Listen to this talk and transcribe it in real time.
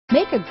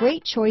Make a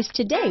great choice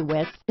today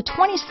with the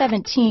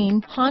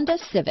 2017 Honda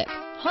Civic.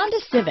 Honda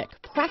Civic,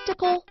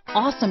 practical,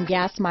 awesome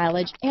gas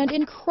mileage, and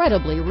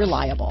incredibly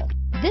reliable.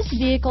 This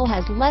vehicle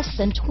has less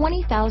than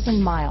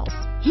 20,000 miles.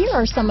 Here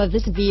are some of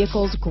this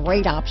vehicle's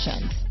great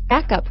options: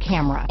 backup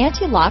camera,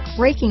 anti-lock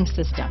braking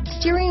system,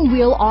 steering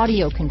wheel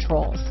audio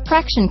controls,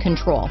 traction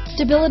control,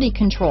 stability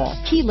control,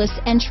 keyless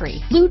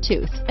entry,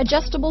 Bluetooth,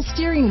 adjustable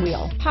steering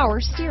wheel, power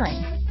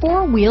steering,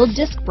 four-wheel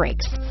disc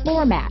brakes,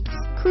 floor mats,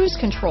 cruise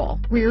control,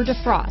 rear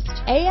defrost,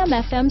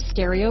 AM/FM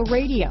stereo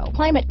radio,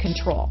 climate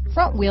control,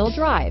 front wheel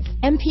drive,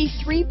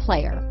 MP3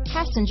 player,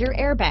 passenger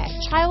airbag,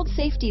 child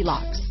safety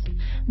locks.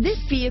 This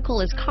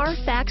vehicle is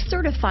Carfax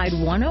certified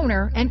one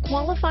owner and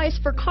qualifies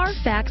for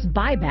Carfax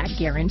buyback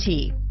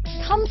guarantee.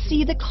 Come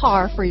see the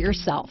car for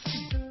yourself.